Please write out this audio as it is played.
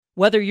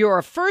Whether you're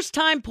a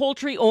first-time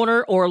poultry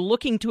owner or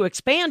looking to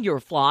expand your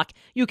flock,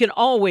 you can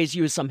always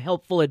use some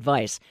helpful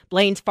advice.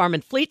 Blaine's Farm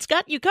and Fleet's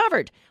got you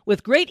covered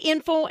with great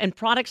info and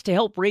products to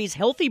help raise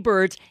healthy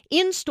birds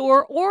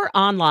in-store or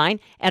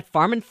online at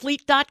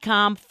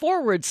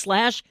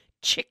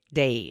farmandfleet.com/chick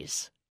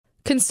days.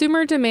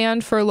 Consumer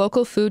demand for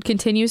local food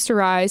continues to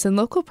rise, and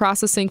local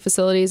processing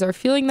facilities are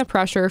feeling the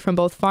pressure from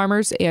both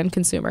farmers and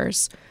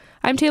consumers.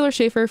 I'm Taylor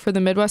Schaefer for the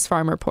Midwest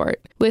Farm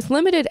Report. With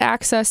limited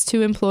access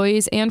to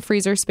employees and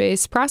freezer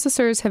space,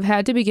 processors have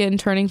had to begin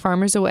turning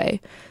farmers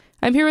away.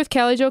 I'm here with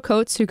Callie Jo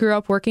Coates, who grew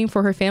up working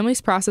for her family's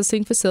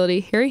processing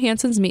facility, Harry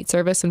Hansen's Meat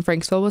Service in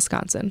Franksville,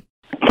 Wisconsin.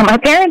 So my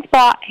parents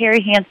bought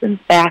Harry Hansen's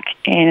back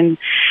in,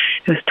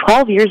 it was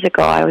 12 years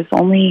ago. I was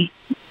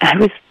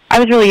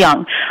really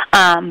young,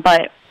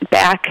 but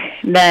back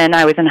then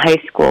I was in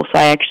high school, so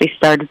I actually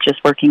started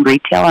just working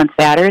retail on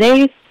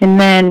Saturdays. And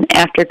then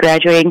after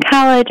graduating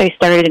college, I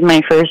started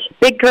my first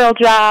big girl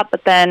job,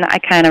 but then I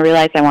kind of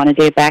realized I wanted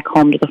to get back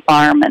home to the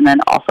farm and then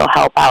also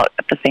help out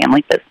at the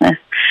family business.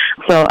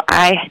 So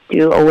I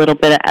do a little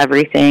bit of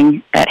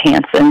everything at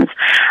Hansen's.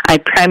 I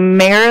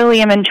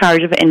primarily am in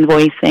charge of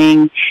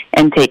invoicing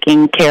and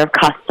taking care of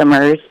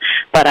customers,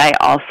 but I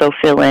also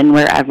fill in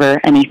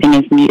wherever anything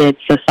is needed.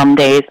 So some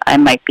days I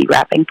might be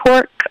wrapping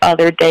pork,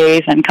 other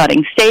days I'm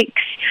cutting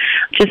steaks,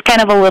 just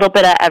kind of a little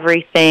bit of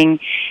everything,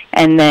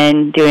 and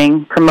then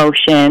doing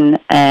promotion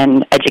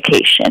and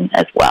education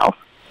as well.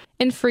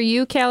 And for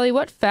you, Callie,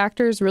 what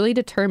factors really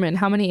determine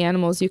how many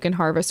animals you can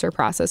harvest or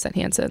process at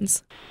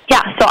Hansen's?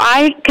 Yeah, so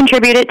I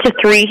contributed to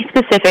 3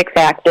 specific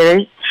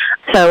factors.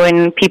 So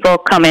when people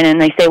come in and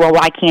they say, well,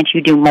 why can't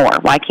you do more?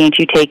 Why can't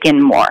you take in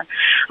more?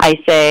 I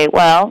say,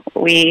 well,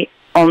 we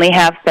only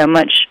have so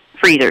much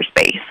freezer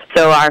space.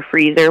 So our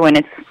freezer, when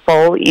it's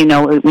full,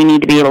 we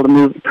need to be able to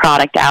move the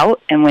product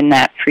out. And when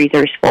that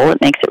freezer is full,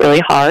 it makes it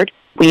really hard.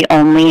 We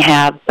only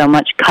have so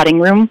much cutting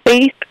room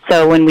space.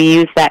 So when we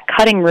use that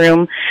cutting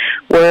room,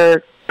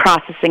 we're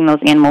processing those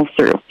animals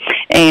through.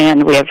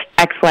 And we have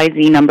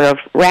XYZ number of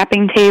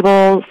wrapping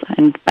tables,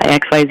 and by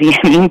XYZ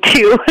I mean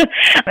 2.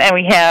 And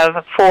we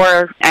have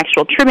 4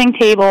 actual trimming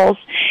tables.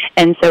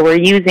 And so we're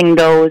using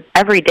those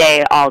every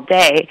day, all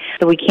day.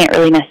 So we can't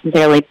really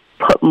necessarily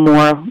put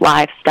more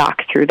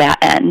livestock through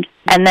that end.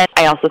 And then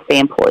I also say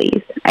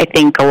employees. I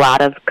think a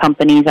lot of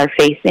companies are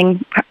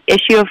facing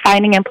issue of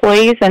finding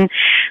employees, and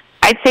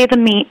I'd say the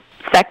meat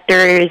sector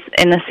is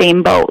in the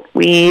same boat.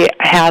 We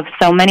have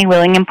so many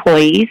willing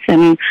employees,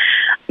 and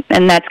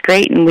that's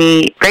great, and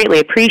we greatly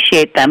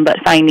appreciate them, but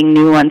finding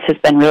new ones has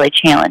been really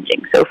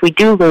challenging. So if we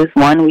do lose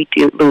one, we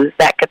do lose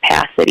that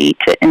capacity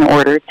in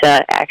order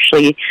to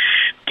actually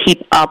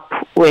keep up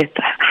with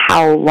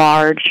how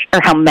large or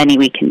how many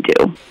we can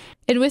do.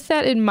 And with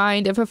that in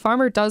mind, if a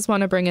farmer does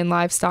want to bring in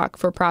livestock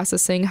for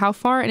processing, how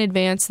far in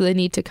advance do they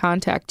need to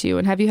contact you?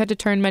 And have you had to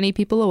turn many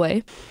people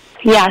away?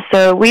 Yeah,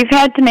 so we've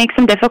had to make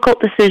some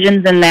difficult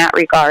decisions in that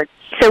regard.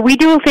 So we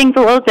do things a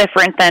little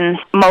different than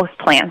most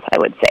plants, I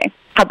would say.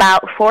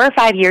 About 4 or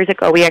 5 years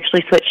ago, we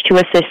actually switched to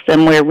a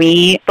system where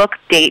we book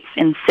dates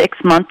in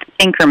 6-month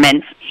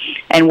increments,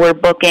 and we're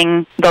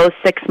booking those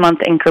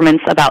 6-month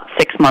increments about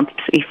 6 months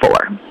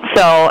before.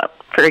 So,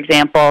 for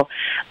example,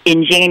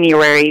 in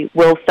January,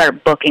 we'll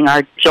start booking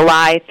our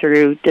July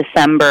through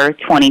December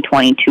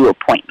 2022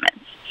 appointments.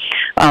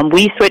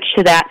 We switched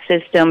to that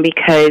system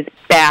because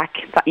back,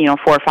 4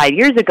 or 5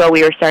 years ago,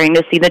 we were starting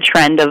to see the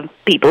trend of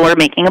people were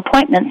making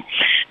appointments,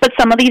 but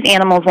some of these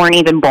animals weren't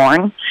even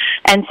born.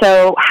 And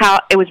so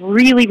it was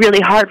really,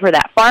 really hard for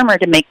that farmer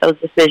to make those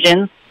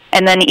decisions.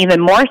 And then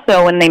even more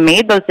so when they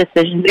made those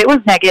decisions, it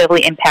was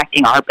negatively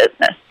impacting our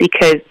business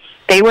because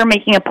they were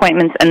making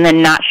appointments and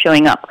then not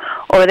showing up,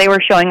 or they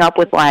were showing up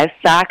with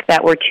livestock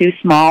that were too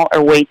small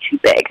or way too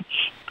big.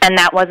 And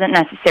that wasn't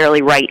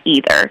necessarily right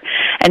either.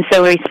 And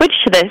so we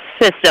switched to this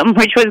system,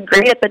 which was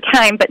great at the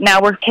time, but now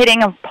we're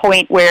hitting a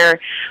point where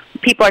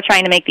people are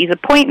trying to make these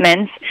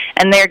appointments,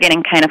 and they're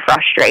getting kind of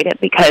frustrated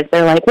because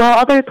they're like, well,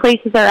 other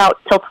places are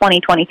out till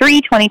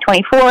 2023,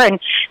 2024, and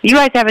you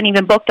guys haven't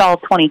even booked all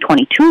of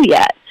 2022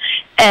 yet.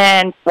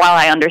 And while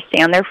I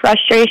understand their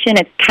frustration,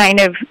 it's kind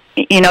of,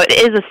 it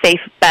is a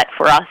safe bet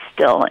for us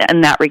still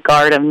in that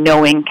regard of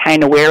knowing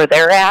kind of where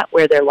they're at,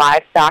 where their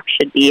livestock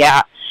should be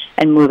at,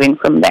 and moving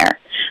from there.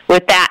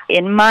 With that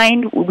in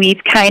mind,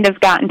 we've kind of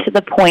gotten to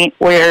the point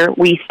where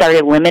we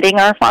started limiting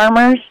our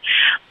farmers.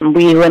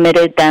 We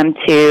limited them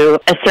to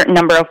a certain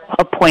number of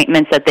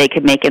appointments that they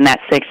could make in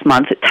that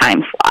 6-month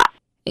time slot.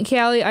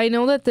 Callie, I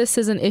know that this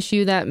is an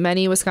issue that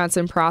many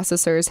Wisconsin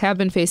processors have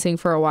been facing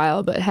for a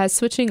while, but has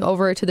switching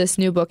over to this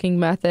new booking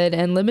method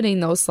and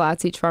limiting those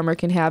slots each farmer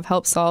can have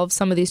helped solve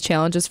some of these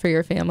challenges for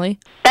your family?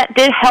 That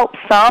did help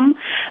some,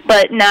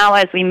 but now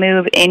as we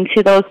move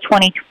into those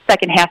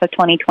second half of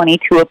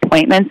 2022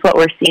 appointments, what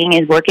we're seeing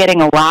is we're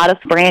getting a lot of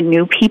brand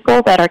new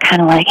people that are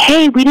kind of like,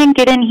 hey, we didn't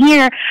get in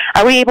here.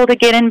 Are we able to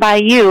get in by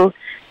you?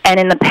 And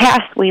in the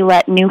past, we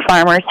let new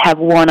farmers have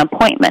one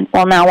appointment.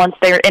 Well, now once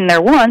they're in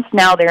there once,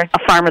 now they're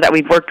a farmer that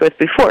we've worked with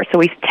before. So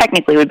we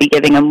technically would be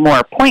giving them more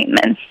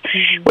appointments,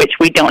 which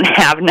we don't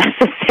have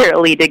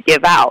necessarily to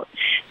give out.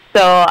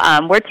 So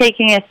we're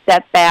taking a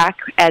step back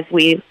as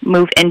we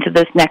move into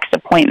this next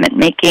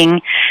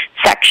appointment-making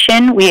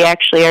section. We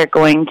actually are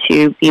going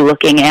to be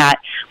looking at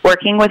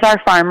working with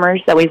our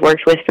farmers that we've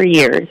worked with for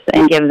years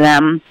and give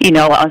them,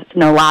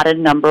 an allotted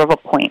number of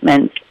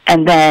appointments.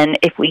 And then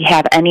if we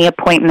have any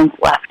appointments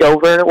left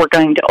over, we're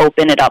going to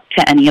open it up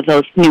to any of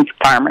those new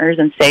farmers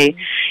and say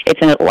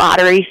it's a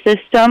lottery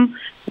system.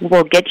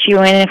 We'll get you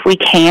in if we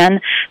can.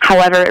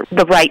 However,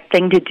 the right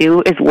thing to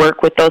do is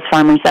work with those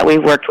farmers that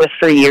we've worked with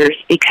for years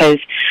because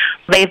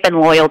they've been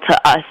loyal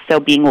to us, so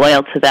being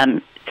loyal to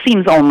them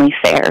seems only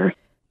fair.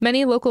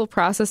 Many local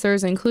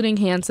processors, including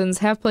Hansen's,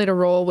 have played a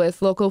role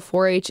with local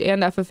 4-H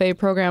and FFA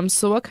programs.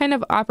 So what kind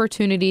of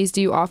opportunities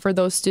do you offer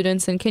those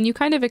students? And can you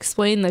kind of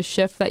explain the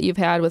shift that you've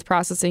had with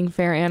processing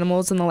fair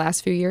animals in the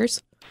last few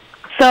years?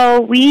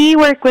 So we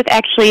work with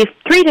actually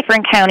 3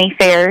 different county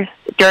fairs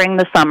during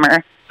the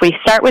summer. We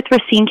start with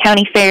Racine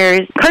County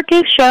Fair's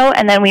Carcass Show,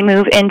 and then we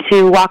move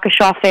into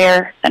Waukesha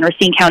Fair, then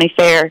Racine County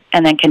Fair,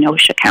 and then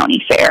Kenosha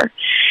County Fair.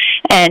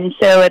 And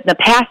so in the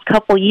past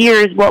couple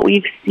years, what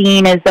we've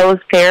seen is those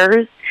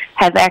fairs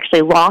have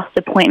actually lost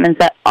appointments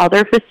at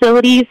other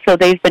facilities, so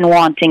they've been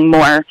wanting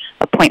more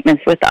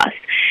appointments with us.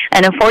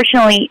 And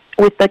unfortunately,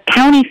 with the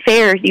county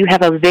fairs, you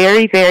have a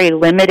very, very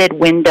limited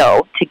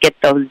window to get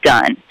those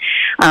done.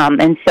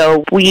 And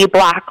so we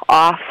block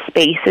off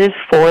spaces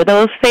for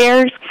those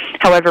fairs.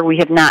 However, we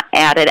have not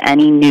added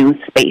any new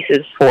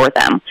spaces for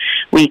them.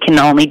 We can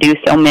only do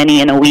so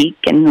many in a week,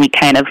 and we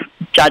kind of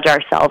judge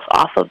ourselves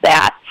off of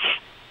that.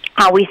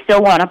 We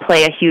still want to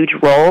play a huge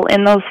role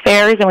in those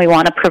fairs, and we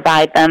want to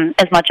provide them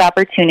as much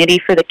opportunity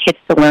for the kids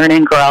to learn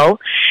and grow.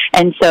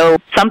 And so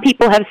some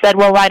people have said,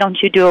 well, why don't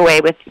you do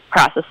away with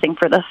processing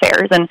for the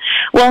fairs? And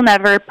we'll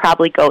never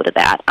probably go to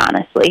that,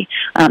 honestly.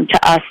 To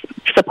us,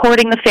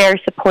 supporting the fair,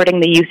 supporting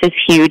the youth is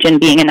huge, and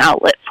being an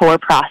outlet for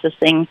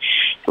processing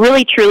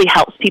really truly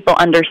helps people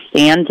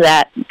understand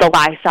that the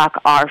livestock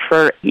are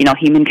for,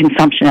 human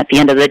consumption at the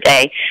end of the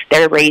day.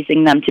 They're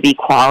raising them to be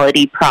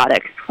quality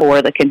products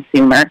for the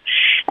consumer.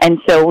 And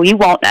so we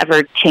won't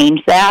ever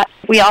change that.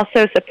 We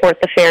also support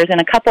the fairs in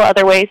a couple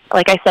other ways.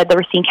 Like I said, the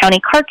Racine County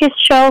Carcass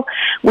Show,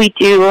 we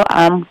do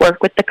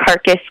work with the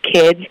carcass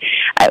kids.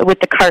 With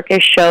the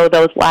Carcass Show,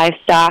 those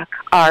livestock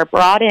are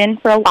brought in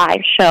for a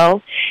live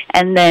show,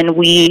 and then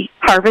we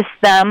harvest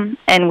them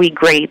and we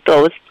grade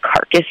those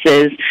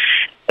carcasses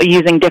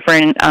using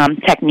different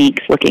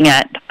techniques, looking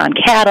at on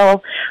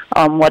cattle,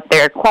 what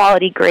their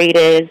quality grade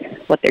is,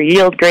 what their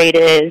yield grade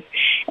is,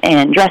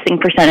 and dressing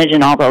percentage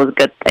and all those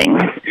good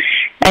things.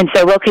 And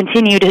so we'll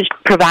continue to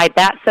provide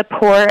that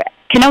support.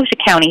 Kenosha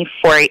County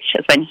 4-H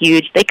has been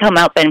huge. They come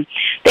up and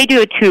they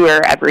do a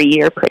tour every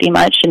year pretty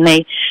much, and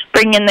they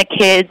bring in the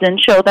kids and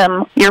show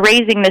them you're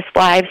raising this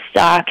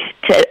livestock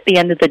to, at the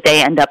end of the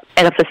day, end up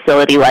at a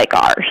facility like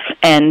ours.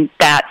 And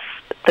that's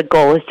the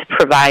goal, is to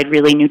provide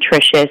really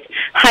nutritious,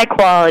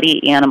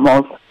 high-quality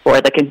animals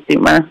for the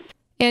consumer.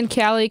 And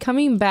Callie,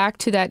 coming back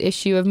to that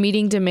issue of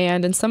meeting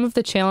demand and some of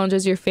the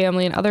challenges your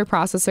family and other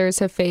processors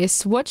have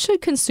faced, what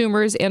should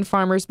consumers and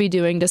farmers be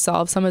doing to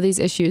solve some of these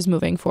issues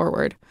moving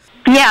forward?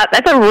 Yeah,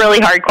 that's a really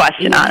hard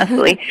question,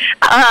 honestly.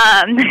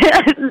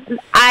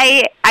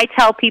 I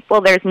tell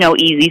people there's no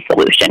easy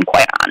solution,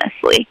 quite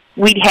honestly.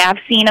 We have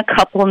seen a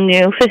couple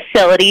new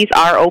facilities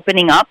are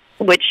opening up,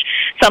 which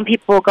some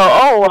people go,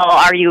 oh, well,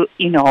 are you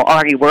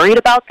worried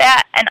about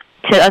that? And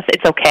to us,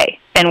 it's okay.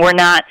 And we're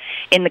not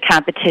in the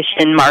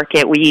competition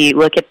market. We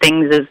look at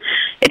things as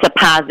it's a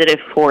positive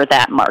for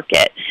that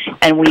market,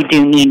 and we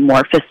do need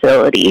more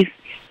facilities.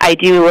 I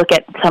do look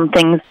at some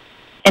things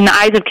in the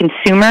eyes of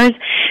consumers,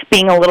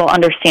 being a little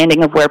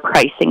understanding of where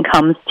pricing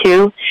comes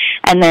to.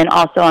 And then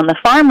also on the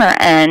farmer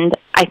end,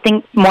 I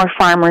think more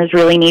farmers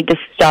really need to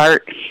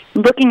start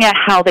looking at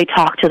how they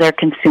talk to their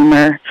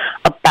consumer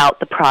about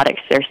the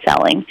products they're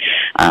selling.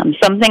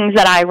 Some things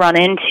that I run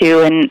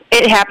into, and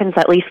it happens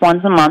at least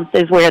once a month,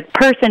 is where the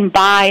person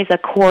buys a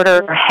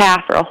quarter or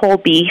half or a whole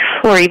beef,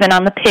 or even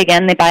on the pig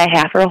end, they buy a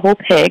half or a whole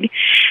pig,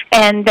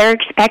 and they're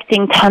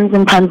expecting tons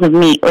and tons of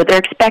meat, or they're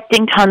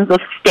expecting tons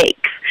of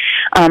steaks.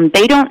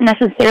 They don't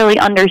necessarily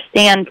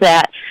understand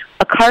that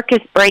a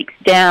carcass breaks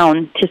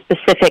down to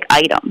specific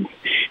items.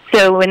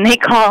 So when they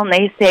call and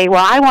they say,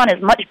 well, I want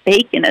as much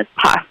bacon as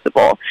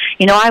possible.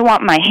 I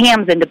want my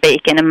hams into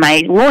bacon and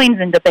my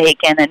loins into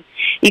bacon. And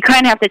you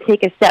kind of have to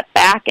take a step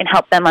back and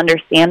help them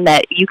understand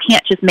that you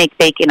can't just make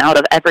bacon out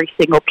of every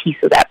single piece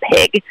of that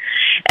pig.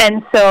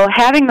 And so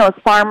having those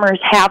farmers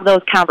have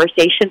those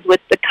conversations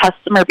with the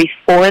customer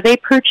before they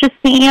purchase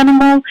the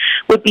animal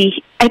would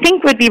be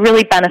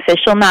really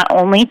beneficial, not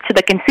only to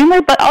the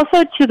consumer, but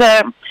also to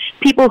the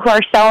people who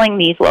are selling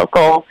these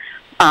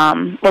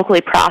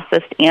locally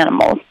processed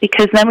animals,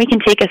 because then we can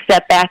take a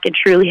step back and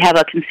truly have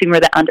a consumer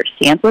that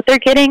understands what they're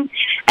getting,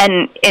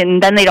 and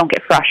then they don't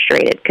get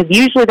frustrated, because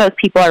usually those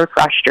people are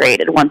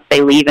frustrated once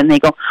they leave and they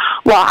go,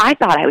 well, I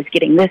thought I was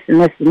getting this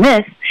and this and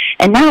this,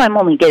 and now I'm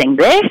only getting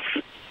this.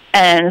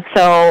 And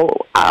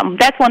so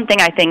that's one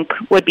thing I think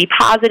would be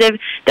positive.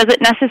 Does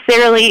it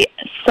necessarily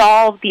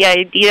solve the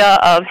idea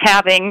of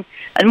having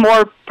a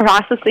more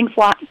processing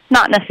slot?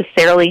 Not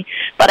necessarily,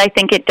 but I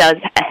think it does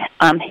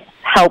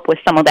help with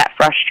some of that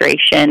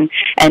frustration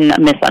and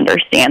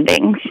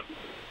misunderstandings.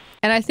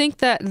 And I think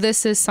that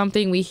this is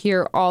something we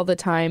hear all the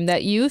time,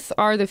 that youth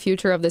are the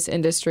future of this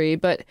industry.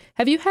 But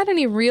have you had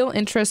any real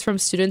interest from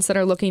students that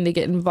are looking to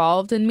get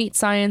involved in meat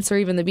science or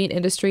even the meat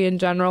industry in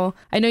general?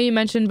 I know you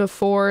mentioned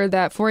before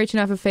that 4-H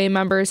and FFA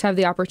members have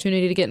the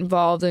opportunity to get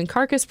involved in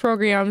carcass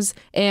programs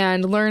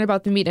and learn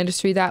about the meat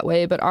industry that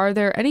way. But are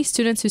there any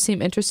students who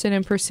seem interested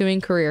in pursuing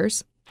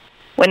careers?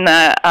 When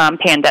the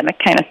pandemic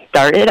kind of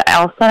started,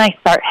 all of a sudden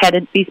I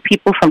had these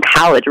people from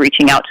college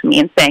reaching out to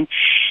me and saying,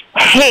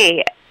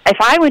 hey, if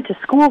I went to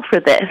school for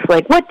this,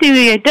 like, what do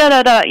you,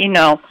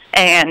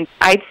 and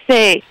I'd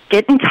say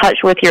get in touch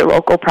with your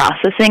local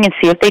processing and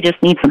see if they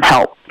just need some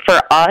help.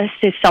 For us,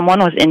 if someone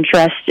was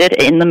interested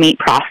in the meat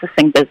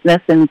processing business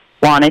and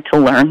wanted to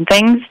learn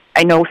things,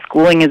 I know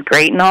schooling is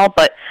great and all,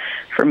 but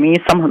for me,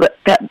 some of the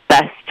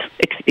best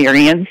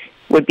experience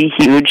would be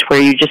huge, where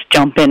you just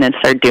jump in and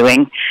start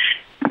doing.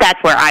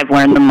 That's where I've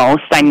learned the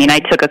most. I mean, I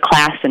took a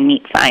class in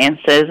meat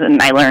sciences, and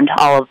I learned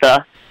all of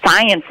the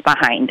science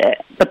behind it,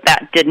 but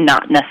that did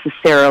not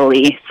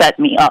necessarily set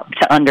me up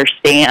to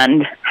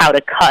understand how to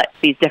cut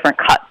these different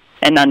cuts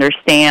and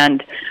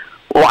understand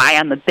why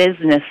on the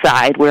business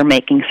side we're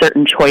making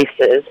certain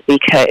choices,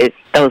 because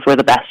those were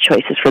the best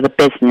choices for the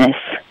business,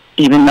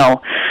 even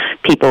though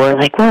people are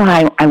like,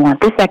 well, I want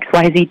this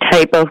XYZ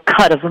type of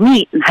cut of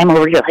meat, and I'm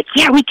over here like,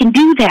 yeah, we can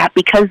do that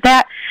because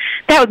that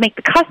would make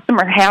the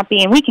customer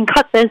happy, and we can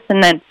cut this.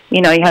 And then,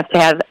 you have to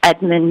have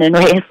Edmund and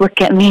Reyes look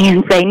at me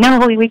and say,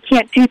 no, we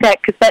can't do that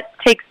because that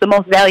takes the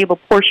most valuable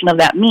portion of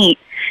that meat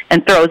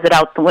and throws it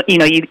out. Then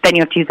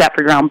you have to use that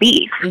for ground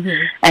beef.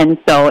 Mm-hmm. And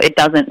so it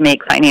doesn't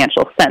make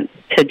financial sense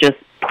to just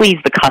please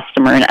the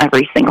customer in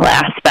every single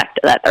aspect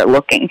that they're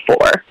looking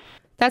for.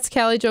 That's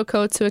Callie Jo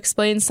Coates, who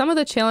explains some of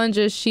the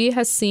challenges she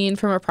has seen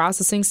from a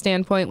processing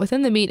standpoint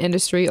within the meat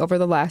industry over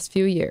the last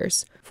few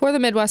years. For the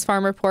Midwest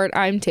Farm Report,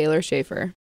 I'm Taylor Schaefer.